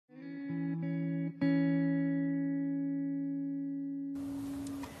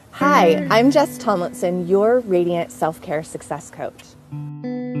Hi, I'm Jess Tomlinson, your Radiant Self-Care Success Coach.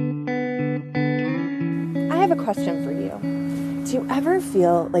 I have a question for you. Do you ever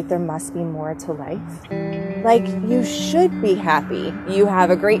feel like there must be more to life? Like you should be happy, you have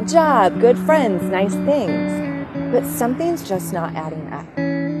a great job, good friends, nice things, but something's just not adding up.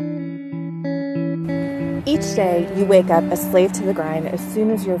 Each day, you wake up a slave to the grind as soon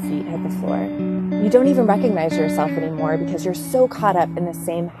as your feet hit the floor. You don't even recognize yourself anymore because you're so caught up in the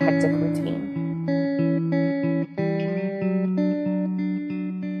same hectic routine.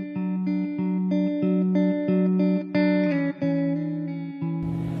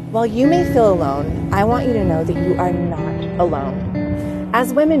 While you may feel alone, I want you to know that you are not alone.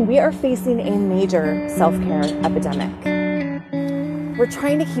 As women, we are facing a major self-care epidemic. We're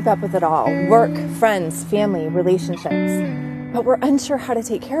trying to keep up with it all: work, friends, family, relationships. But we're unsure how to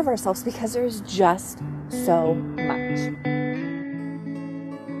take care of ourselves because there's just so much.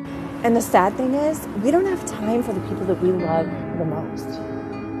 And the sad thing is, we don't have time for the people that we love the most.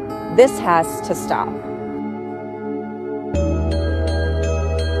 This has to stop.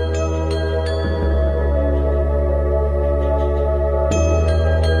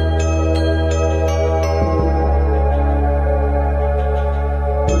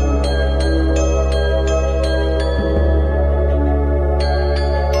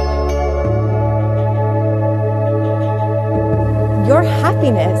 Your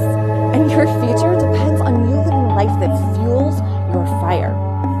happiness and your future depends on you living a life that fuels your fire.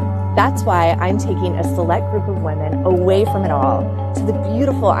 That's why I'm taking a select group of women away from it all to the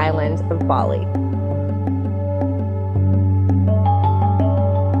beautiful island of Bali.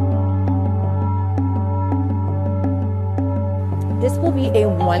 This will be a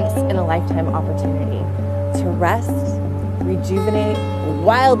once-in-a-lifetime opportunity to rest, rejuvenate,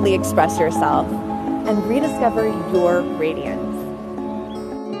 wildly express yourself, and rediscover your radiance.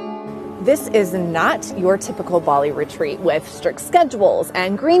 This is not your typical Bali retreat with strict schedules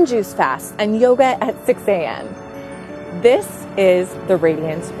and green juice fasts and yoga at 6 a.m. This is the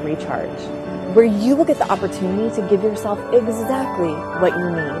Radiance Recharge, where you will get the opportunity to give yourself exactly what you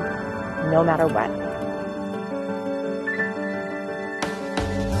need, no matter what.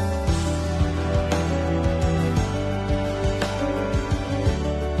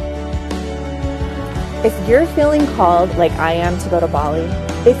 If you're feeling called like I am to go to Bali,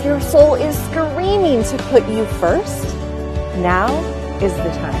 if your soul is screaming to put you first, now is the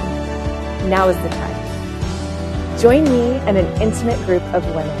time. Now is the time. Join me and an intimate group of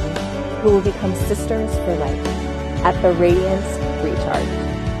women who will become sisters for life at the Radiance Recharge.